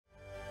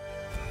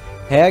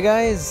Hey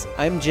guys,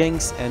 I'm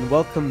Jinx and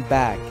welcome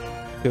back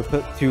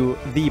to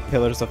the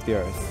Pillars of the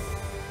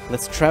Earth.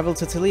 Let's travel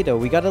to Toledo.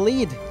 We got a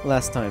lead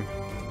last time.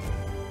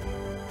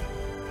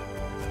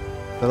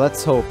 So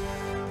let's hope.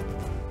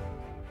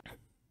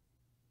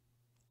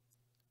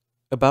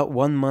 About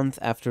 1 month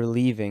after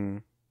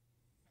leaving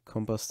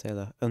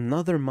Compostela.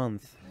 Another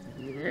month.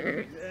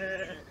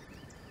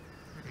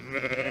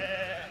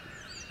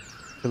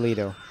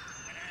 Toledo.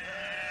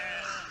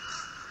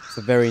 It's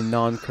a very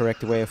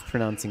non-correct way of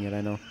pronouncing it,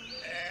 I know.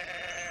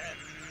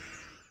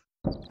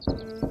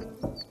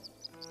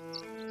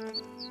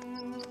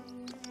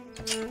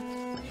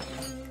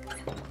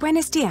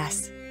 Buenos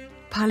dias.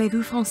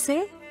 Parlez-vous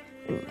français?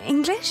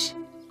 English?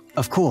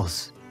 Of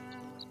course.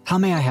 How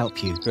may I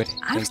help you? Good.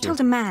 I was told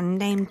a man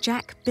named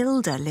Jack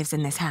Builder lives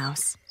in this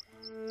house.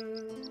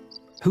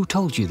 Who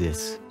told you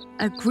this?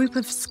 A group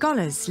of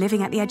scholars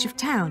living at the edge of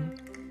town.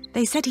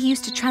 They said he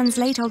used to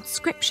translate old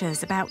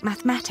scriptures about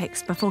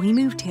mathematics before he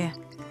moved here.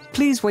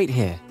 Please wait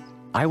here.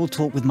 I will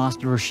talk with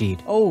Master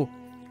Rashid. Oh,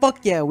 fuck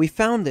yeah, we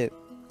found it!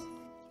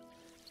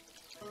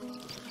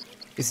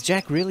 Is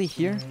Jack really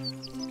here?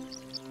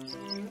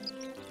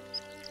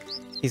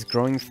 He's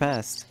growing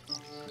fast.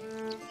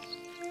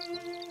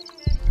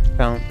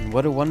 Fountain,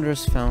 what a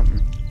wondrous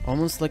fountain.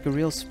 Almost like a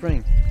real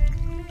spring.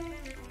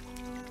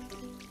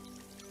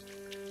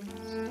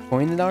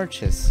 Pointed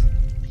arches.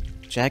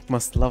 Jack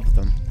must love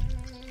them.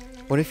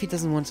 What if he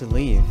doesn't want to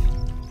leave?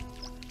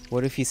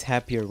 What if he's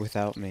happier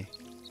without me?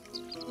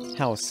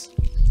 House.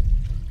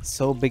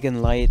 So big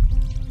and light.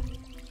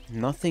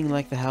 Nothing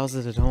like the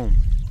houses at home.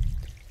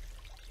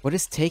 What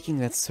is taking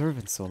that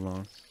servant so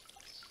long?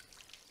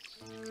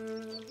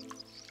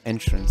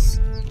 Entrance.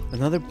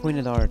 Another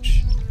pointed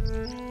arch.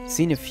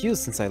 Seen a few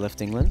since I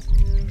left England.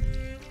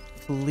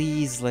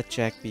 Please let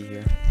Jack be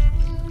here.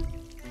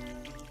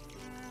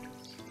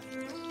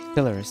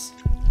 Pillars.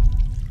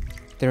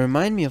 They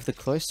remind me of the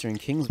cloister in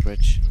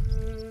Kingsbridge.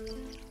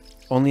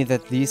 Only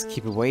that these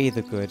keep away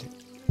the good.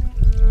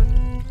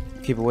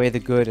 Keep away the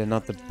good and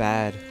not the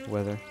bad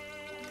weather.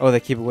 Oh, they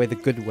keep away the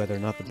good weather,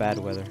 not the bad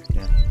weather.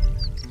 Yeah.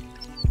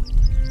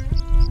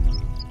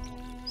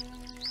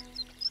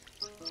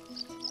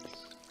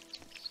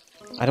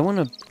 I don't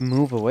want to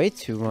move away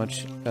too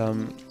much,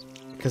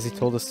 because he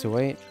told us to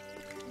wait.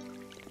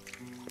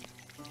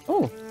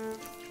 Oh,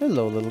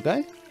 hello, little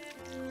guy.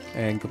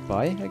 And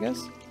goodbye, I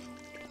guess.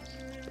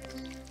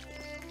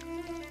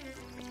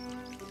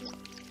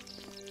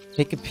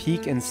 Take a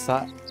peek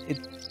inside.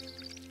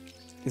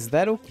 Is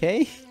that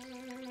okay?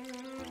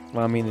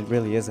 Well, I mean, it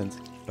really isn't,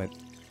 but...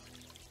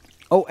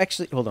 Oh,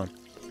 actually, hold on.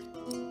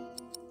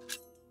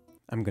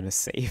 I'm gonna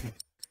save.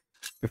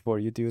 Before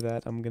you do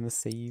that, I'm gonna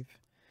save.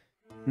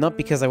 Not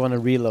because I want to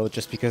reload,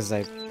 just because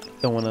I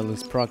don't want to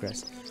lose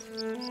progress.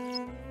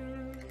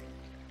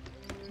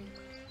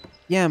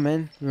 Yeah,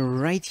 man, we're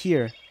right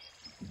here.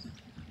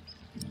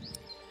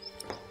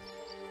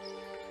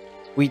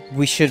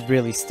 We should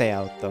really stay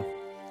out, though.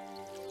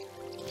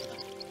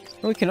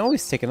 Well, we can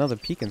always take another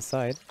peek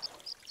inside.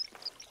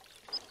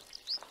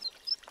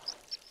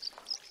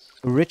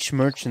 A rich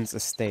merchant's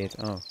estate.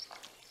 Oh.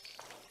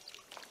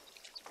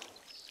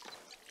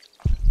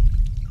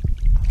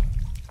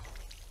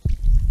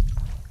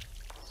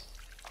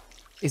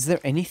 Is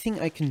there anything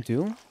I can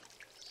do?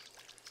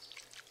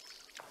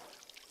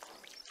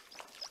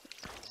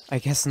 I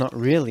guess not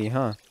really,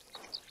 huh?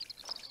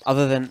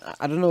 Other than,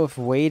 I don't know if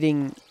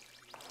waiting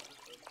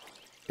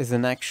is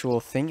an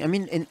actual thing. I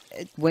mean,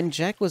 when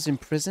Jack was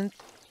imprisoned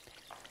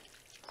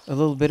a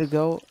little bit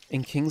ago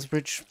in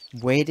Kingsbridge,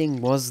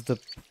 waiting was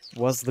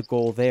the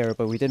goal there,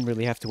 but we didn't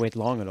really have to wait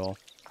long at all.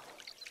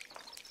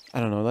 I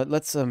don't know.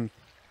 Let's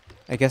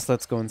I guess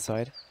let's go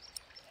inside.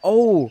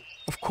 Oh,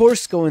 of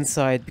course go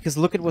inside, because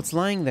look at what's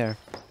lying there.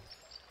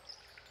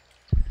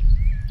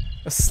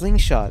 A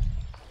slingshot.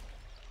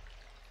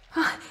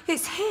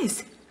 It's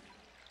his.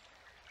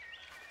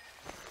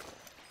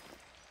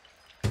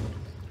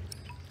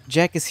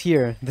 Jack is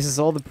here. This is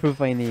all the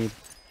proof I need.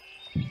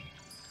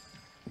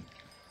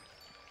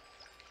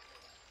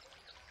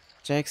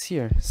 Jack's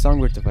here.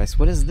 Songbird device.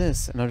 What is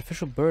this? An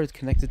artificial bird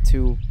connected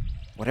to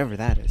whatever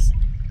that is.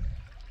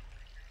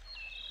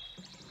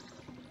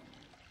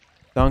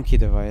 Donkey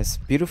device.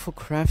 Beautiful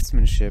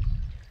craftsmanship.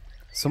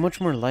 So much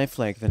more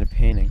lifelike than a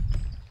painting.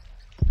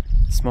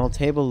 Small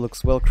table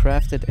looks well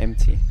crafted,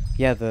 empty.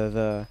 Yeah,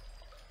 the...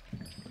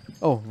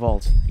 Oh,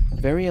 vault.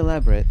 Very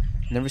elaborate.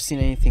 Never seen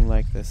anything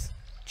like this.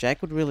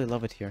 Jack would really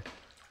love it here.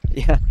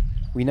 Yeah,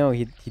 we know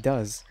he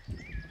does.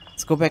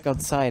 Let's go back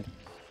outside.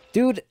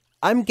 Dude,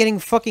 I'm getting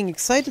fucking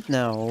excited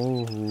now.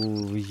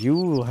 Oh,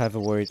 you have a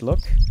worried look.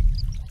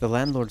 The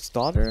landlord's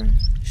daughter?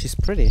 She's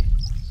pretty. ...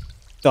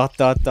 Yeah.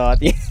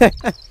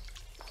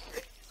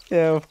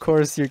 Yeah, of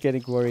course you're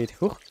getting worried.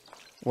 Whew.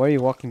 Why are you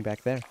walking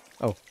back there?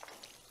 Oh.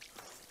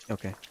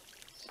 Okay.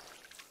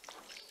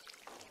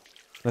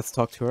 Let's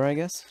talk to her, I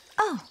guess.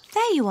 Oh,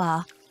 there you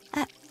are.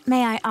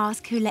 May I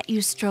ask who let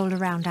you stroll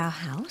around our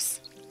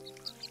house?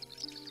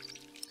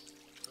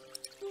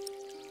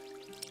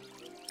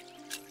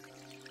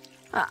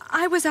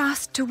 I was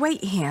asked to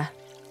wait here.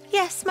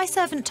 Yes, my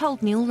servant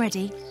told me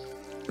already.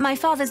 My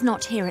father's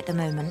not here at the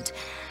moment,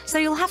 so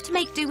you'll have to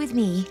make do with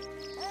me.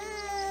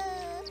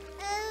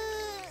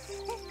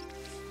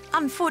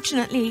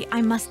 Unfortunately,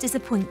 I must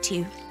disappoint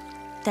you.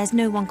 There's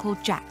no one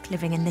called Jack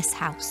living in this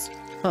house.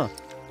 Huh.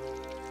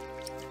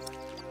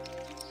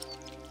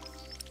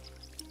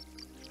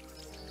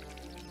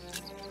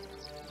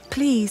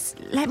 Please,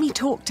 let me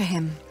talk to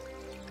him.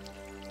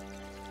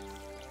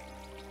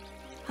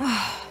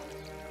 Oh,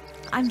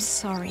 I'm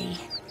sorry,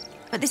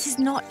 but this is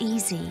not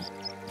easy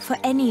for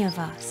any of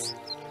us.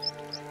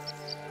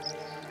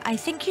 I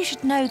think you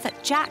should know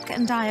that Jack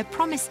and I are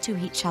promised to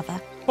each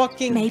other.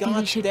 Fucking Maybe we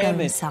God should go damn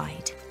it.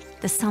 inside.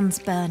 The sun's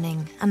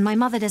burning, and my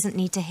mother doesn't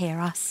need to hear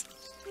us.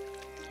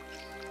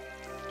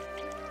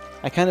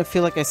 I kind of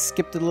feel like I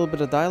skipped a little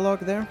bit of dialogue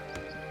there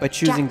by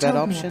choosing Jack that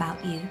told option. me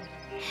about you.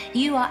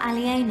 You are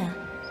Aliena.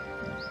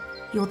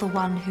 You're the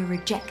one who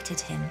rejected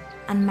him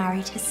and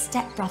married his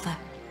stepbrother.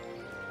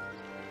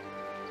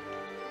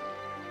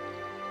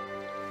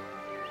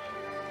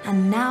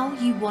 And now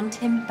you want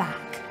him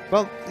back.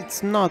 Well,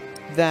 it's not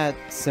that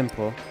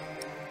simple.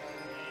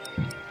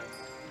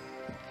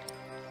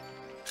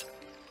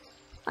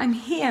 I'm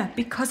here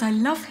because I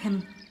love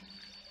him.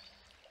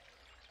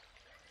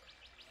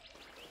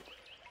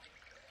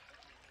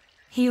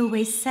 He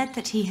always said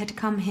that he had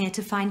come here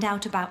to find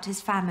out about his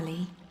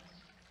family.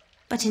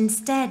 But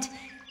instead,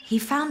 he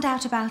found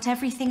out about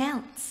everything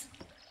else.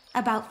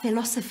 About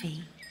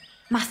philosophy,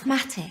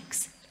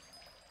 mathematics.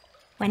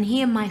 When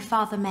he and my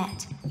father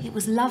met, it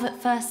was love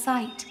at first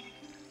sight.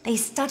 They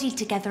studied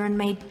together and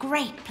made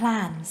great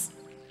plans.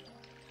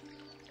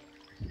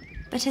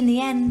 But in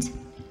the end,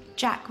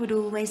 Jack would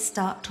always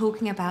start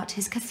talking about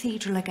his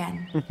cathedral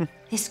again.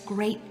 This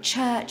great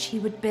church he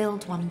would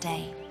build one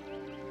day.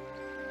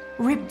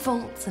 Rib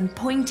vaults and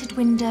pointed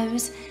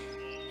windows.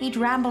 He'd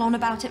ramble on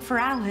about it for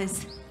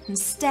hours and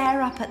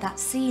stare up at that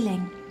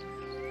ceiling.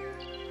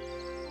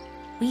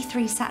 We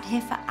three sat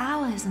here for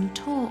hours and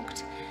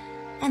talked.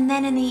 And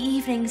then in the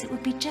evenings, it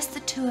would be just the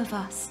two of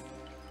us.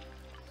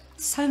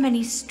 So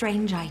many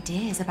strange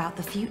ideas about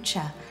the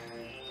future.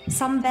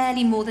 Some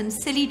barely more than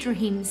silly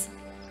dreams.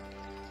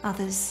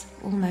 Others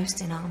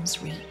almost in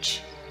arm's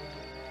reach.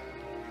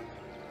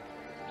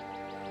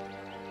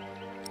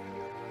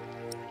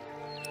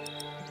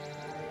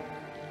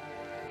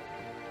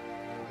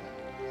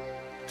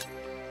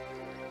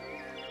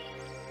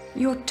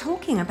 You're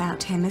talking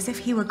about him as if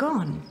he were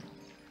gone.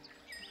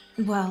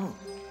 Well,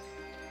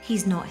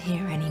 he's not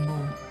here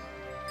anymore.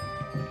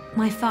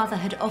 My father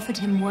had offered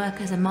him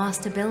work as a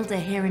master builder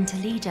here in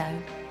Toledo.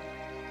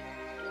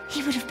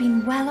 He would have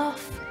been well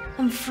off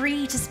and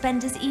free to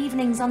spend his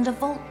evenings under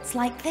vaults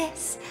like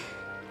this,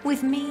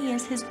 with me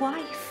as his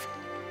wife.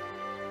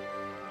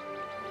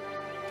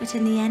 But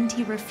in the end,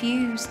 he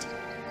refused.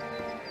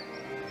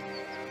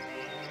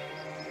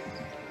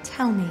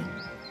 Tell me,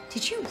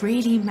 did you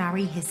really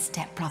marry his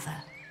stepbrother?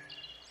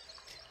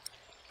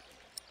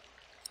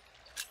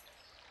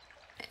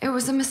 It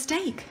was a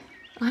mistake.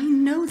 I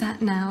know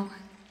that now.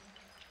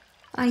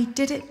 I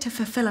did it to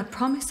fulfill a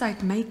promise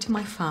I'd made to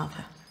my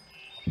father.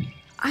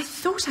 I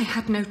thought I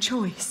had no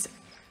choice.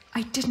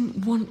 I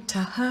didn't want to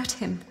hurt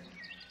him.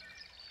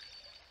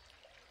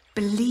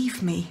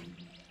 Believe me.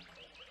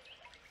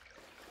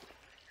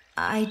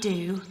 I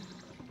do.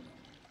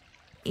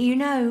 You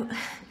know,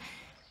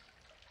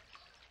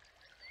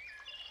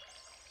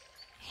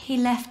 he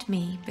left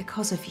me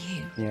because of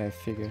you. Yeah, I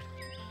figured.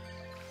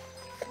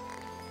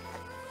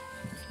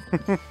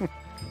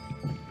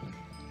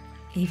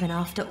 Even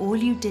after all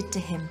you did to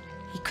him,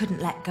 he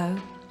couldn't let go.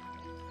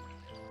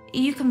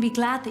 You can be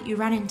glad that you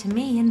ran into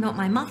me and not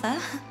my mother.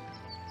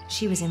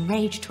 She was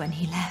enraged when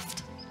he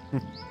left.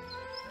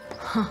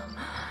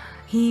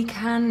 He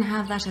can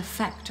have that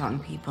effect on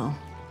people.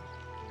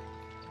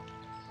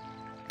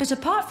 But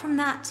apart from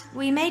that,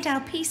 we made our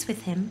peace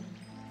with him.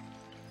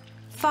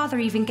 Father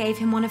even gave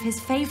him one of his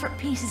favorite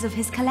pieces of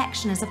his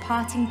collection as a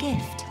parting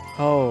gift.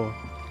 Oh,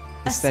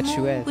 the A small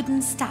statuette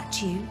wooden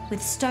statue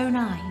with stone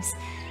eyes,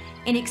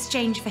 in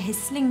exchange for his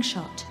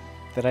slingshot.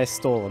 that I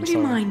stole. Would you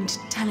mind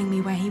telling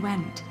me where he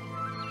went?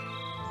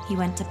 He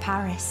went to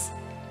Paris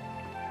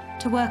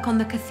to work on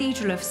the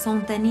Cathedral of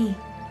Saint-Denis.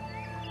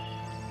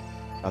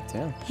 God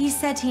damn. He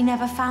said he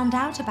never found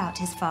out about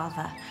his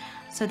father,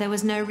 so there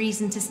was no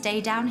reason to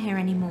stay down here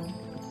anymore.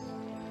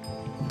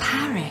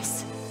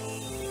 Paris?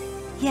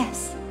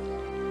 Yes.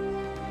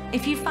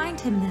 If you find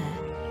him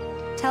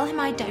there, tell him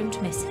I don't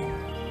miss him.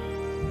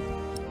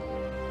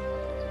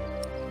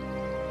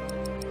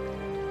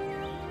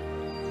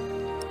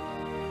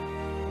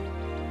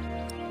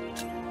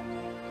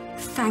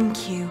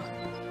 Thank you,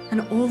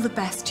 and all the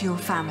best to your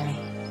family.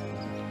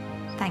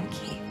 Thank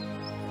you.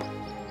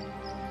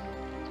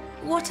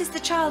 What is the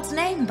child's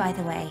name, by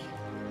the way?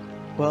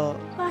 Well,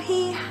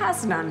 He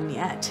has none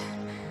yet.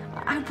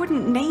 I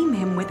wouldn't name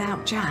him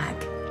without Jack.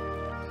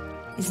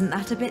 Isn't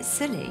that a bit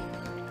silly?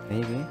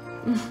 maybe.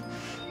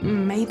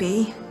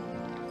 Maybe.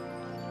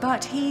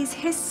 But he's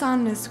his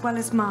son as well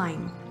as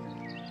mine.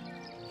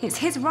 It's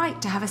his right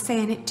to have a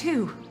say in it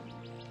too.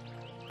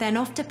 Then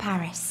off to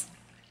Paris.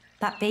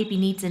 That baby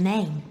needs a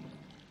name.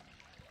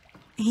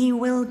 He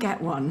will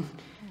get one.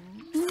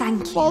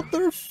 Thank you.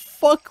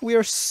 Motherfuck, we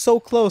are so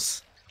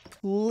close.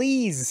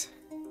 Please.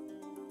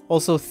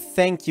 Also,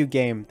 thank you,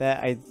 game.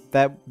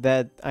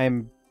 That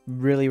I'm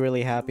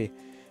really happy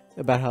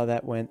about how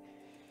that went.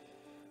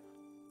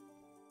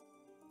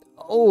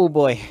 Oh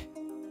boy,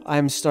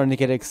 I'm starting to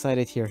get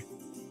excited here.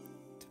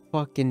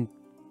 Fucking.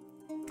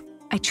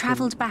 I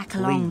travelled back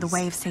along the Please.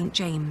 Way of St.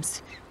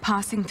 James,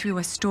 passing through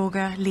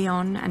Astorga,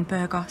 Lyon, and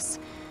Burgos.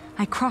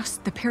 I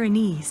crossed the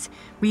Pyrenees,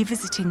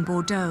 revisiting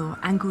Bordeaux,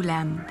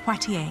 Angoulême,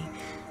 Poitiers,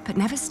 but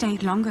never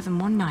stayed longer than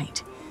one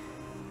night.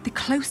 The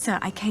closer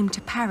I came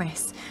to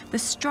Paris, the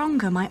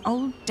stronger my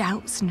old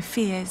doubts and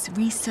fears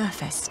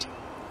resurfaced.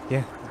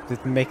 Yeah,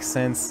 it makes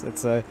sense.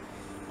 It's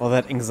all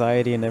that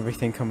anxiety and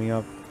everything coming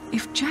up.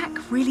 If Jack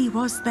really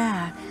was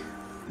there,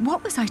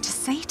 what was I to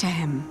say to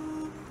him?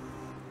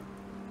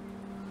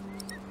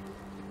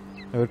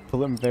 I would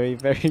pull him very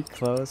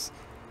close.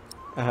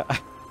 I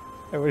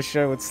was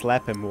sure I would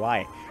slap him.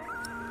 Why?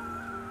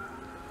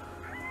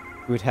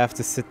 We would have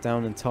to sit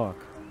down and talk.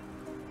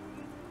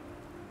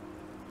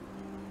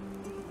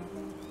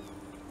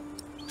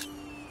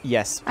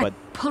 Yes, but...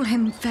 I'd pull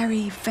him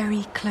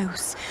very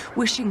close,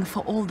 wishing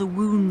for all the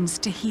wounds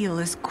to heal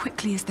as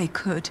quickly as they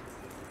could.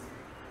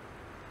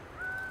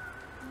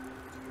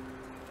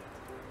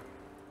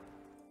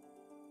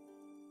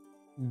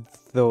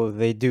 Though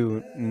they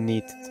do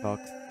need to talk.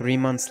 3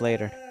 months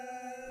later.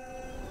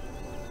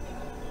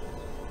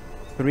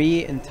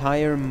 3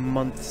 entire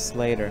months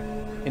later.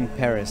 In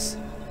Paris.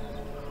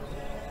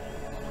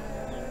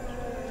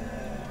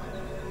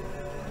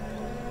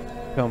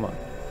 Come on.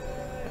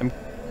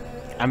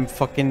 I'm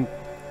fucking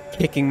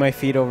kicking my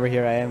feet over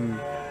here. I am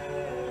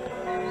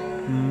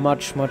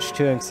much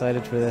too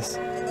excited for this.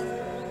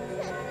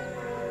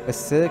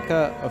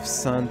 Basilica of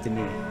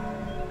Saint-Denis.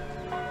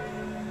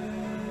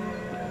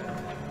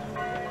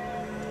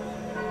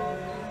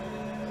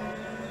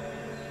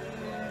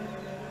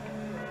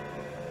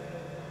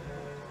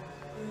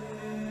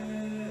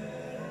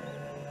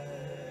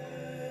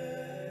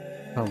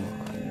 Come on.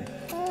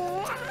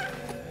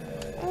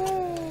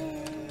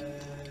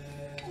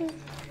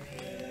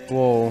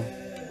 Whoa.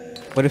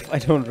 What if I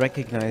don't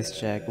recognize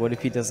Jack? What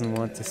if he doesn't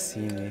want to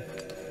see me?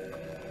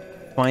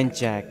 Find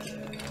Jack.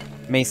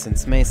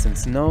 Masons.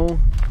 No,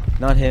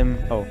 not him.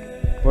 Oh.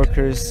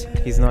 Workers.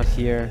 He's not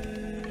here.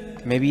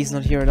 Maybe he's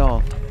not here at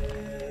all.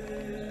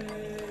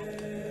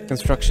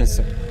 Construction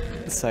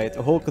site.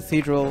 A whole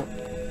cathedral.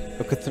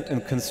 A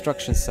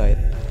construction site.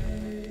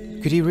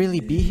 Could he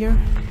really be here?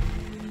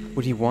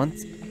 Would he want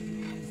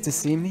to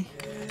see me?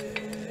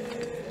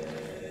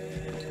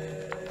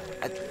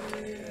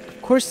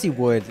 Of course he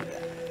would.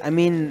 I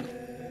mean...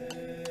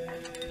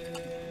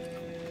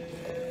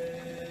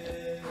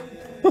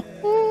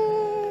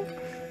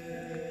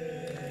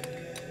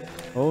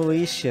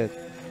 Holy shit.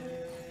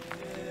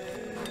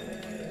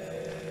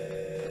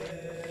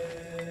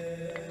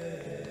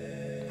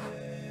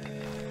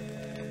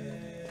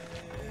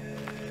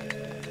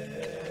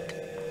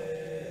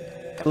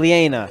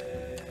 Eliana.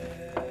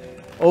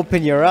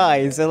 Open your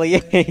eyes,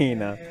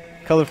 Eliana.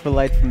 Colorful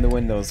light from the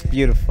windows.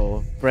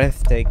 Beautiful.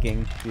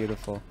 Breathtaking.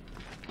 Beautiful.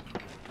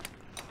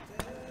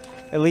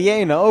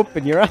 Eliana,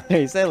 open your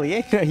eyes.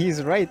 Eliana,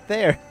 he's right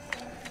there.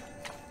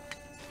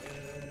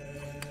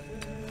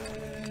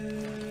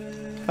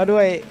 How do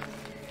I...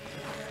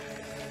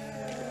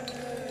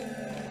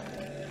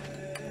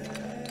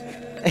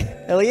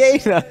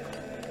 Eliana!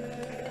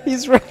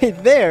 He's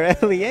right there,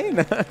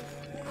 Eliana!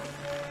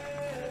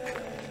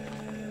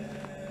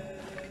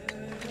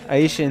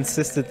 Aisha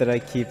insisted that I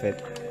keep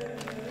it.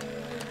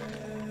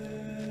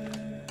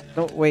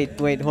 No,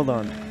 wait, hold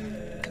on.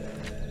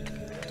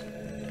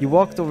 You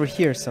walked over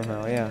here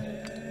somehow, yeah.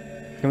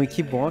 Can we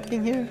keep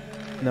walking here?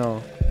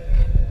 No.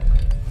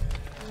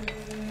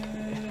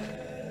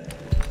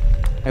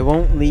 I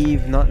won't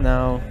leave, not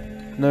now.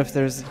 No, if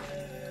there's...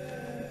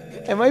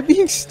 Am I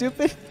being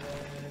stupid?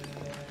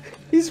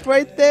 He's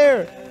right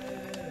there!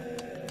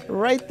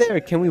 Right there!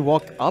 Can we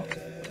walk up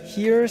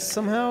here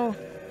somehow?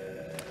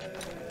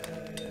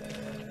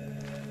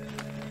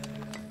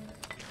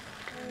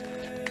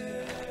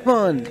 Come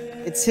on!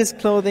 It's his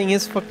clothing,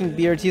 his fucking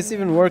beard, he's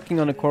even working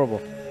on a corbel.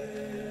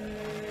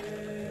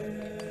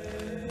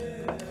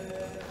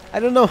 I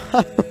don't know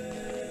how...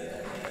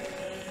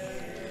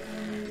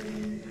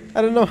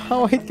 I don't know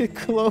how I get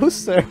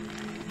closer.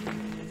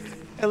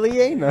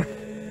 Eliana.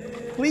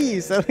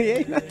 Please,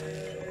 Eliana.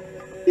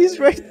 He's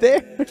right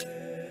there.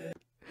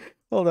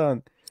 Hold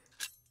on.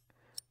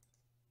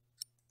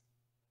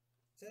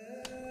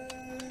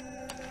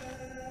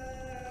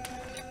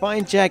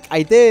 Find Jack.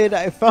 I did.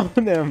 I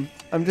found him.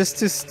 I'm just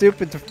too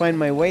stupid to find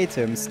my way to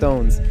him.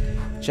 Stones.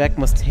 Jack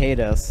must hate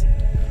us.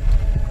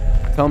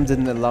 Tom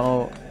didn't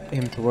allow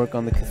him to work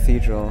on the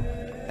cathedral,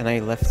 and I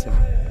left him.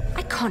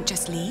 I can't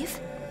just leave.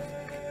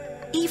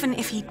 Even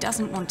if he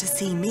doesn't want to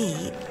see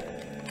me,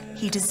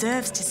 he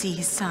deserves to see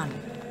his son.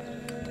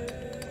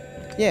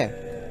 Yeah.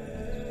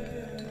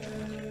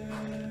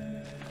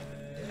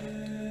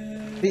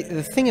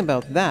 The thing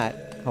about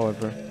that,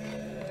 however...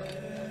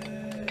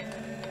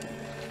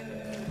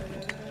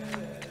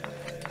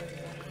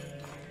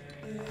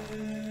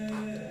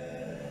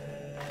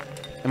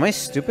 Am I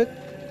stupid?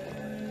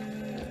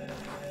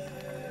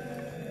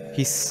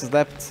 He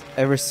slept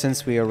ever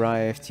since we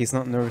arrived. He's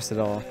not nervous at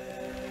all.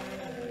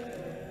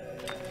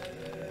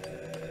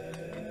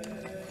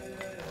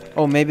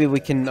 Oh, maybe we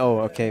can... Oh,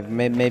 okay.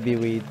 Maybe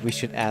we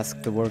should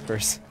ask the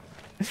workers.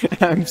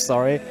 I'm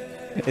sorry.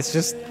 It's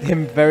just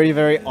him very,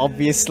 very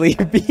obviously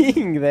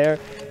being there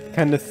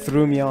kind of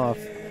threw me off.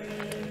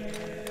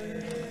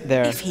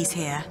 There. If he's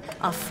here,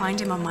 I'll find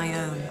him on my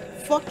own.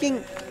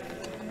 Fucking...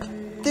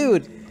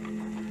 Dude.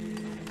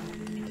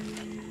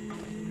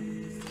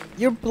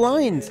 You're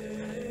blind.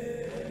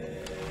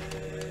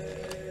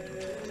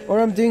 Or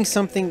I'm doing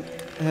something...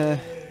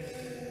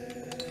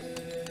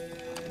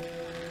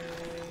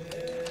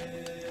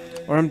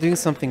 Or I'm doing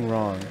something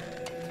wrong.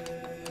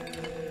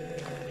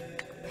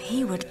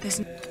 He would... There's...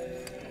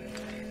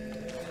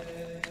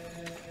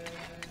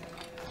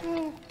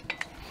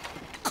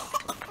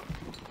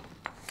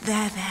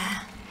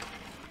 There.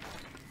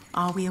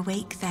 Are we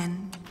awake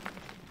then?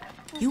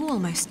 You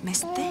almost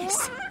missed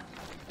this.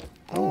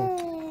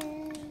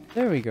 Oh.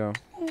 There we go.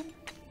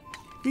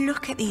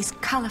 Look at these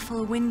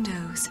colourful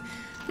windows.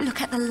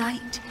 Look at the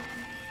light.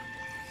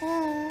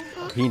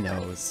 He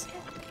knows.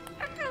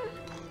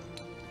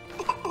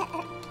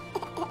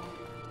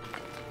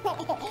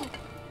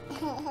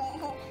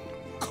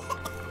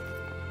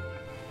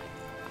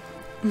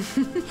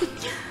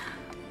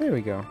 There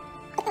we go.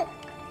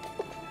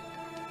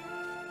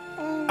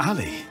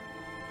 Ali.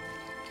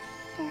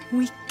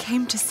 We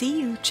came to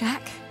see you,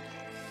 Jack.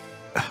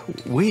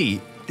 We?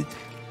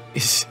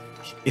 Is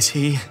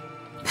he?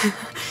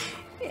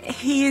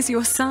 He is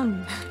your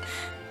son.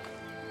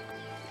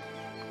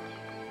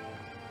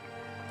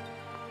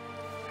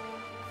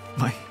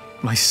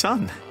 My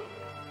son?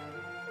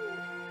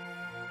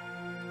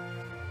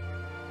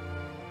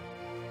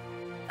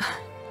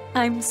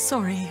 I'm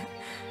sorry.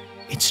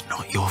 It's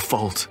not your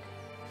fault.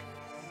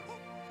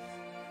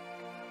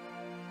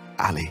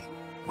 Ali,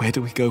 where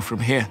do we go from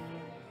here?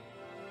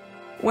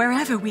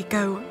 Wherever we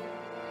go,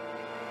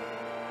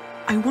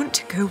 I want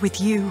to go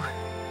with you.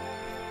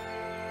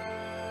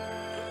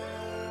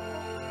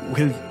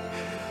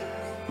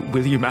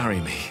 Will you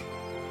marry me?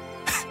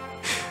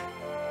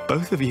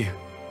 Both of you.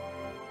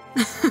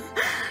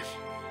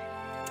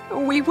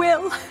 We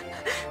will.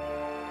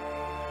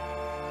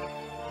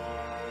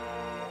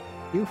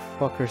 You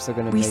fuckers are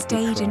gonna We make me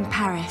stayed in cry.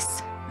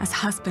 Paris as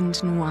husband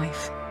and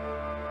wife.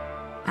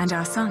 And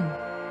our son,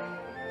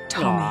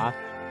 Tommy. Aw,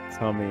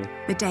 Tommy.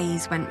 The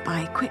days went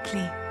by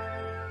quickly.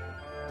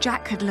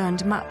 Jack had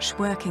learned much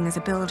working as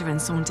a builder in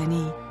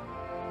Saint-Denis.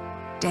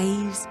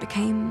 Days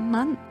became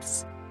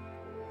months.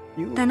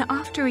 Then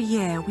after a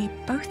year, we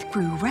both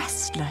grew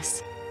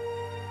restless.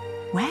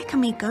 Where can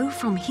we go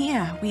from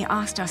here, we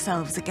asked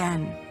ourselves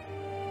again.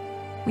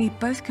 We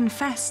both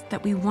confessed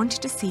that we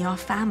wanted to see our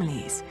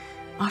families,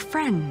 our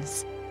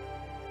friends.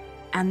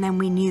 And then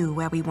we knew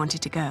where we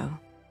wanted to go.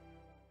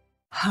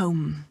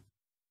 Home.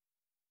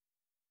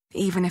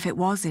 Even if it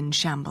was in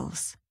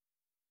shambles.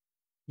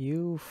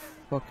 You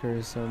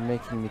fuckers are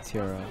making me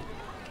tear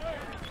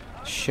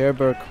up.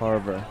 Cherbourg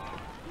Harbor.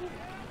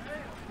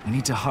 We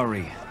need to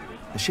hurry.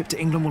 The ship to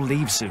England will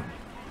leave soon.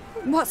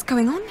 What's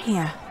going on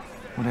here?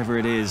 Whatever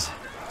it is,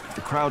 if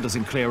the crowd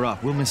doesn't clear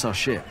up, we'll miss our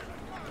ship.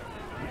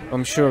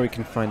 I'm sure we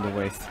can find a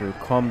way through.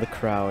 Calm the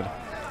crowd.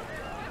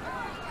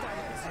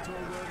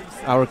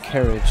 Our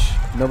carriage.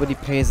 Nobody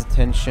pays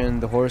attention.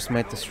 The horse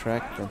might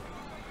distract them.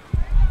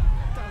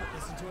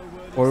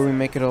 Or we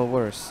make it all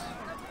worse.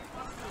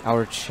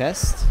 Our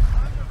chest?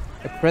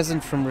 A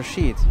present from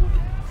Rashid.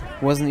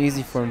 It wasn't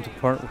easy for him to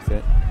part with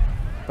it,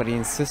 but he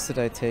insisted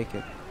I take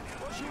it.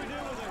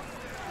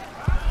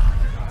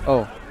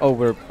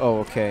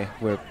 Okay,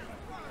 we're...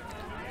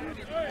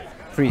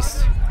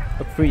 Priest.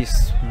 A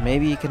priest.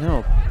 Maybe he can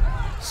help.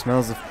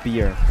 Smells of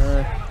beer.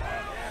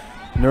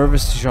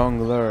 Nervous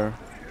jongleur.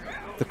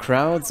 The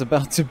crowd's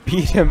about to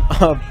beat him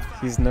up.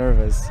 He's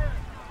nervous.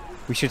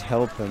 We should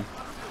help him.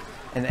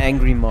 An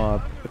angry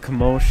mob. A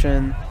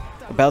commotion.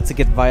 About to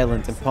get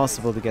violent.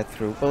 Impossible to get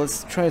through. Well,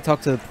 let's try to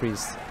talk to the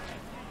priest.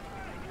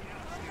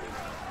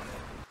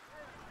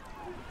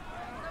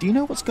 Do you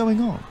know what's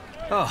going on?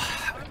 Oh,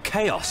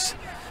 chaos.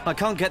 I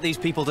can't get these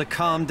people to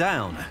calm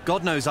down.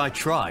 God knows I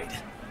tried.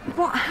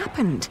 What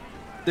happened?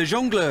 The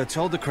jongleur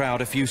told the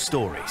crowd a few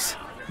stories.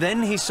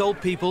 Then he sold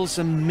people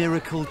some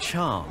miracle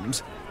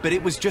charms, but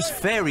it was just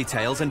fairy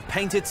tales and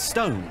painted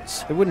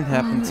stones. It wouldn't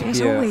happen to It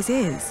be always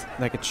is.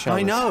 like a chalice.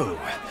 I know,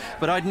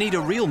 but I'd need a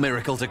real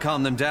miracle to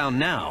calm them down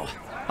now.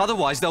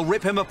 Otherwise, they'll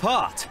rip him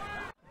apart.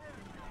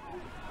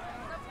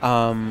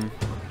 I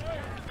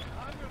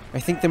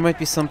think there might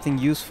be something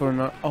useful in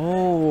our...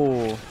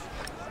 Oh!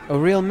 A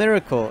real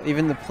miracle!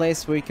 Even the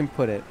place where you can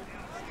put it.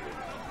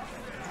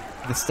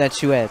 The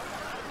statuette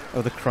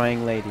of the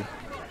crying lady.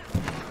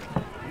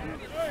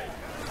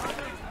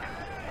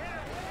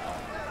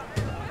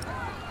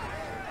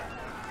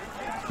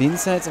 The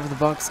insides of the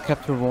box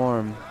kept her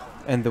warm,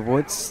 and the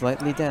wood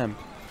slightly damp.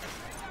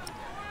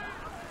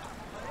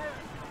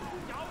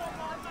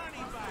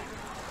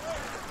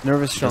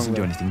 Nervous She doesn't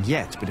do Jongleur. anything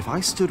yet, but if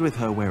I stood with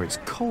her where it's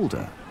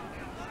colder...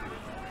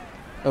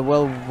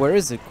 Well, where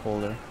is it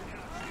colder?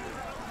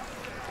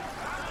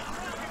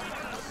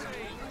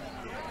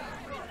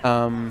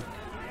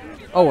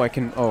 Oh, I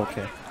can... Oh,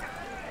 okay.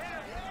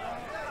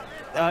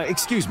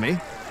 Excuse me?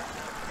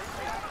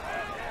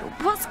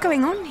 What's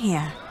going on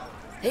here?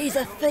 He's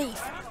a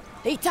thief.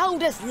 He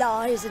told us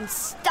lies and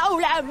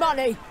stole our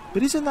money.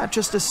 But isn't that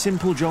just a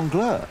simple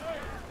jongleur?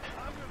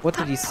 What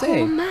did he say?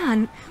 Poor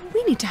man.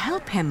 We need to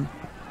help him.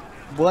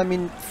 Well, I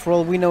mean, for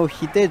all we know,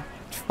 he did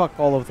fuck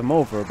all of them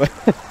over, but...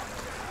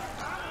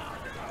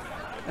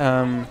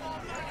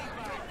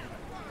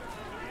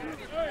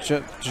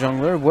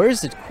 Jongleur, where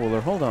is it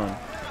cooler? Hold on.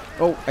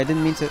 Oh, I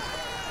didn't mean to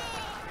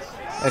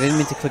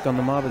click on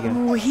the mob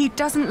again. Oh, he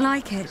doesn't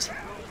like it.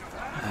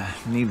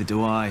 Neither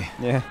do I.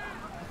 Yeah.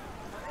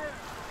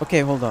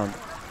 Okay, hold on.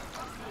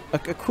 A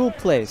cool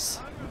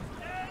place.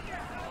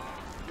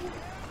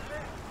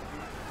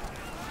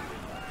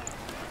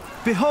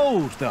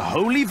 Behold the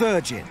Holy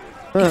Virgin!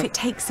 If it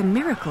takes a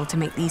miracle to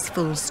make these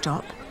fools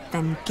stop,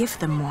 then give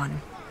them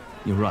one.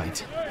 You're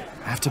right.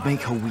 I have to make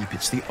her weep.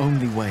 It's the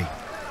only way.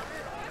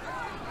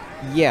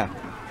 Yeah.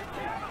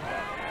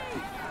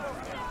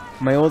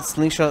 My old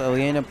slingshot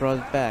Eliana brought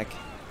it back.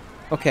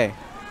 Okay.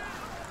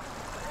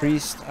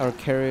 Priest, our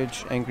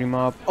carriage, angry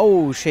mob.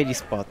 Oh, shady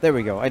spot. There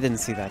we go. I didn't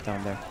see that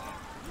down there.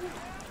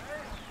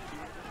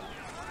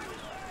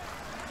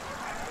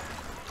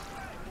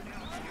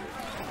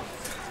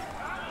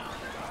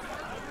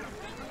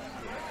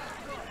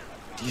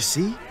 Do you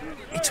see?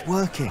 It's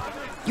working.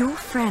 Your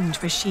friend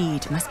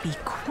Rashid must be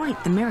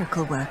quite the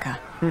miracle worker.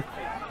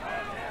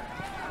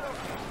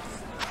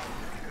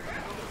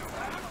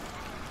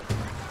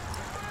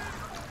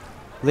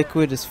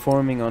 Liquid is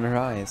forming on her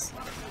eyes.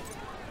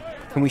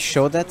 Can we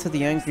show that to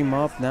the angry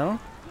mob now?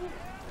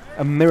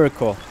 A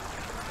miracle.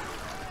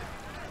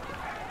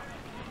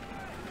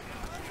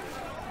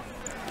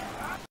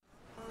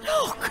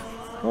 Look!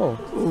 Oh.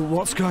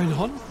 What's going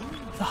on?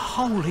 The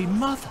Holy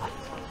Mother.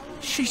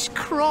 She's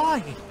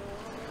crying.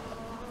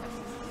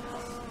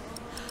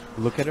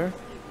 Look at her.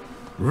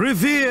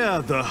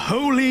 Revere the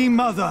Holy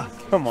Mother!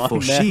 Come on, For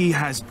man. she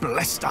has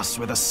blessed us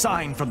with a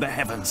sign from the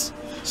heavens.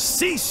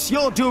 Cease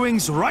your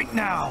doings right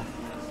now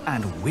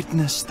and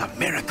witness the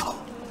miracle.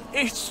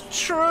 It's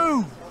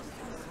true.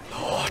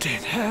 Lord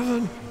in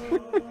heaven.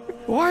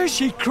 Why is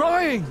she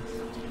crying?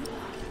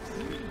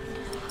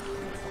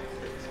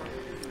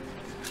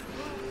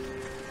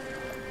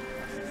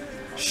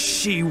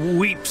 She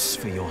weeps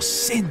for your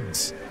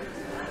sins.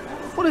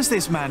 What has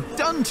this man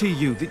done to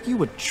you that you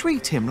would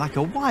treat him like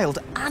a wild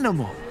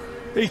animal?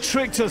 He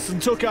tricked us and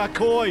took our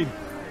coin.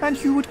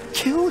 And you would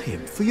kill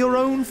him for your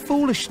own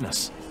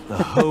foolishness.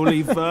 The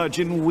Holy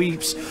Virgin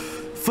weeps,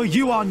 for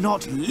you are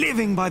not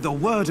living by the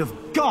word of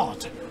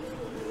God.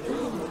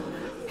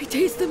 It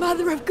is the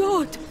Mother of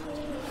God.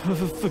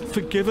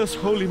 Forgive us,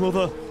 Holy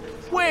Mother.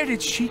 Where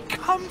did she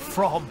come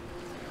from?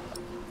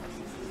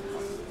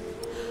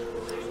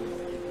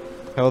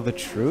 Tell the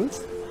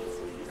truth?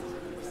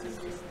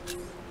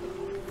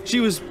 She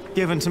was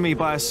given to me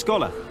by a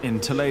scholar in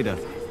Toledo.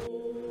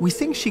 We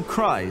think she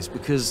cries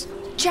because...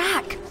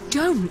 Jack,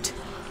 don't!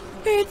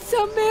 It's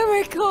a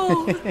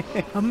miracle.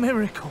 A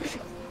miracle.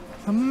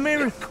 A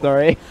miracle.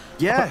 Sorry.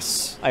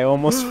 Yes! I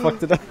almost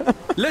fucked it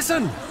up.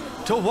 Listen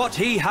to what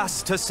he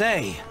has to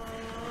say.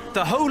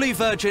 The Holy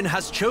Virgin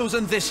has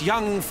chosen this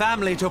young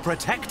family to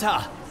protect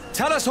her.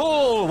 Tell us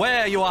all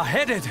where you are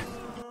headed.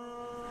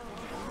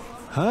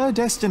 Her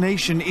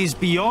destination is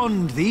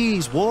beyond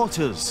these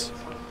waters.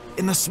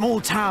 In the small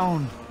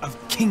town of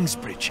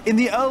Kingsbridge, in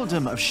the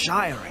earldom of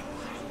Shiring.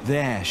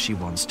 There she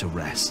wants to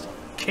rest.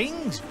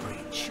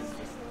 Kingsbridge.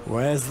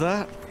 Where's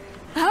that?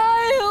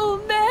 Hail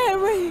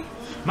Mary.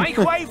 Make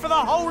way for the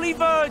Holy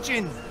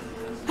Virgin.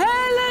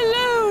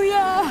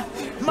 Hallelujah.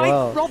 Make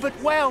Wow. Robert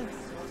well.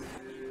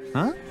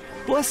 Huh?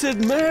 Blessed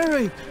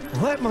Mary,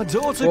 let my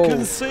daughter Whoa.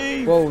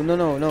 conceive. Whoa,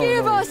 no.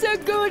 Give us a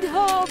good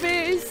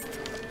harvest.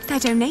 They're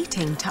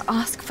donating to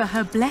ask for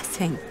her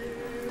blessing.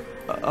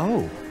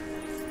 Oh.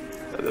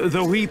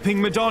 The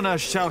weeping Madonna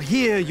shall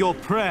hear your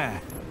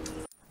prayer.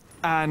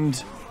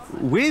 And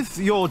with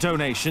your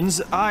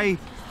donations, I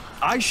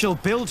shall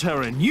build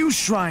her a new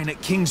shrine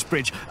at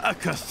Kingsbridge, a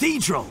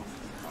cathedral.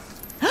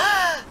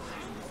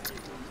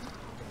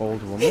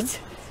 Old woman?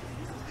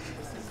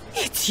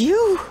 It's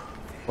you.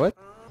 What?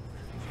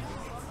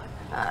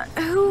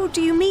 Who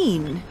do you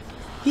mean?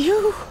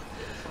 You.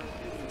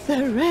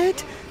 The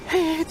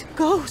red-haired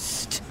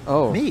ghost.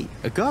 Oh. Me?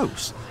 A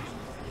ghost?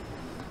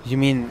 You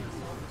mean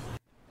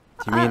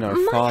our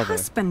my father?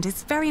 husband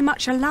is very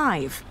much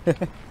alive.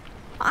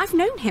 I've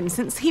known him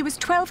since he was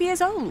 12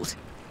 years old.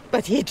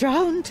 But he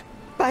drowned.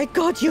 By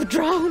God, you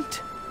drowned.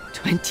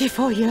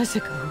 24 years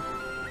ago.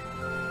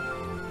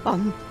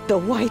 On the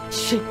white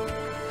ship.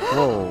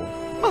 Whoa.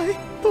 My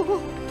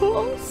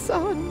poor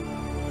son.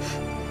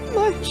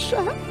 My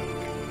Jack.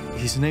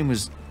 His name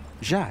was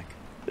Jacques.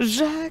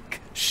 Jacques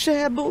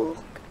Cherbourg.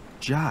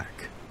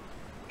 Jack.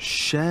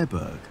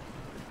 Cherbourg.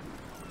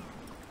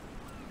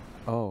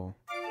 Oh.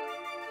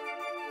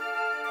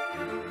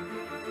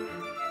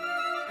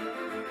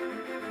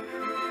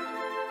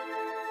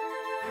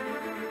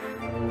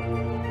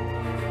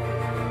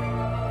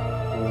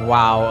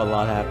 Wow, a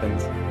lot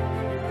happens.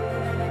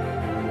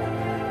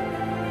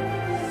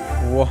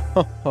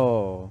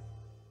 Whoa.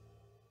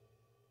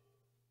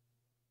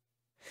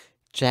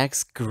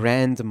 Jack's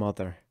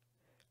grandmother.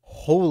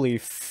 Holy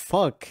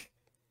fuck.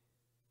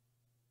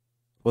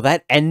 Well,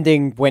 that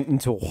ending went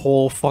into a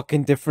whole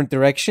fucking different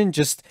direction.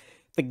 Just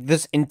like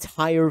this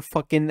entire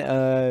fucking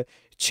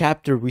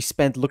chapter we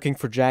spent looking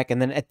for Jack,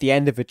 and then at the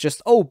end of it,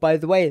 just, oh, by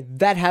the way,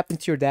 that happened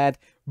to your dad.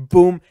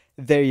 Boom,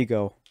 there you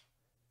go.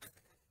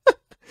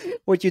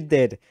 What you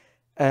did.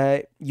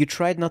 You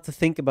tried not to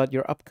think about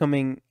your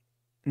upcoming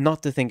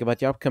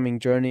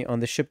journey on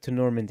the ship to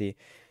Normandy.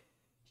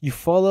 You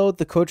followed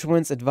the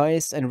coachman's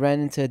advice and ran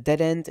into a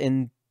dead end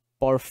in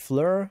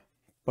Barfleur.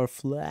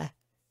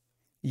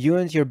 You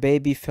and your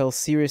baby fell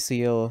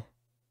seriously ill,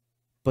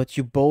 but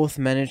you both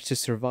managed to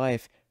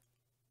survive.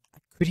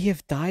 Could he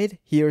have died?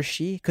 He or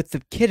she? Could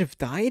the kid have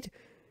died?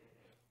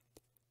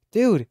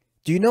 Dude,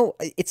 do you know,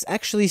 it's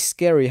actually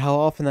scary how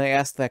often I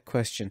ask that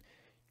question.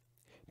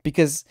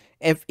 Because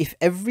if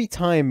every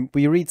time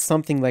we read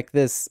something like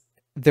this,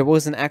 there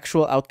was an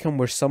actual outcome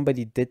where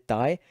somebody did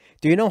die,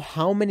 do you know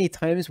how many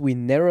times we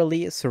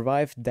narrowly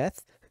survived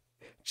death?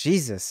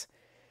 Jesus.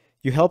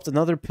 You helped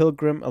another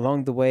pilgrim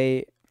along the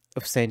way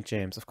of St.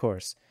 James, of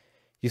course.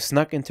 You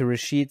snuck into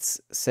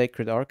Rashid's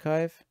sacred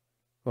archive.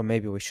 Well,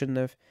 maybe we shouldn't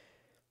have.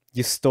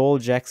 You stole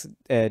Jack's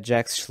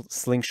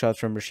slingshot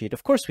from Rashid.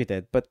 Of course we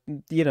did, but,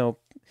 you know,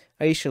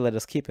 Aisha let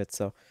us keep it,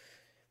 so.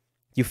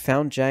 You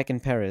found Jack in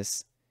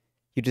Paris.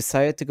 You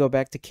decided to go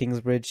back to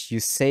Kingsbridge.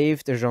 You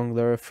saved a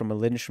jongleur from a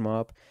lynch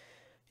mob.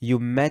 You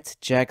met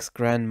Jack's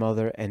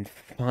grandmother and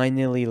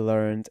finally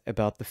learned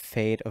about the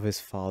fate of his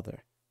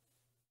father.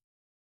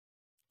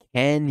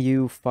 Can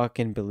you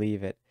fucking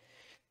believe it?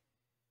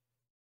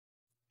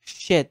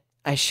 Shit,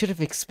 I should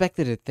have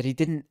expected it that he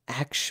didn't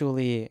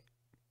actually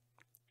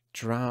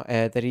drown,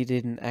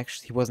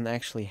 he wasn't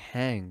actually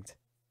hanged.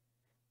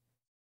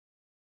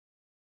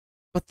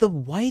 But the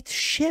white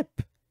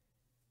ship!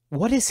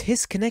 What is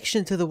his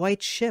connection to the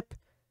white ship?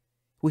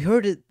 We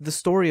heard the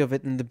story of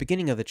it in the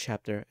beginning of the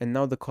chapter, and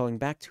now they're calling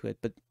back to it,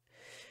 but...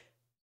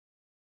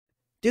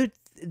 Dude,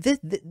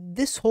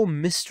 this whole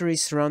mystery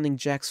surrounding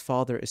Jack's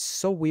father is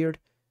so weird.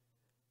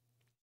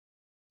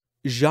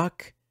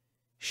 Jacques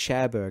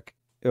Cherbourg,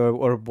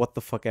 or what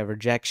the fuck ever,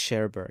 Jack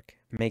Cherbourg,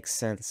 makes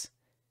sense.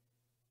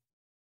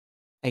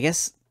 I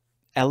guess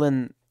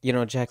Ellen, you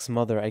know, Jack's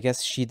mother, I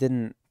guess she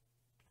didn't...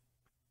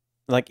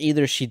 Like,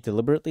 either she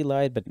deliberately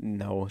lied, but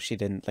no, she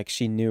didn't. Like,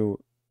 she knew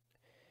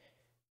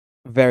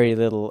very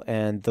little,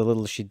 and the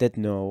little she did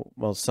know,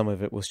 well, some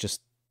of it was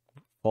just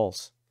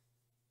false.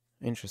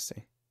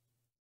 Interesting.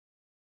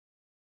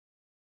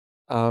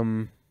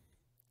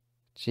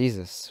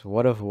 Jesus,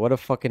 what a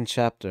fucking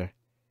chapter.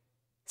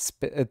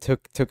 It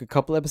took a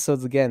couple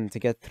episodes again to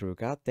get through.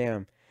 God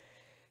damn.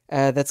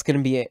 That's gonna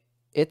be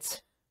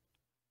it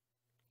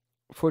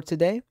for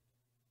today.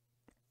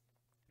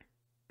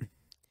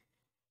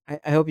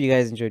 I hope you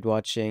guys enjoyed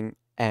watching,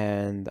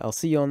 and I'll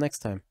see you all next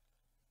time.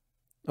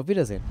 Auf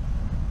Wiedersehen.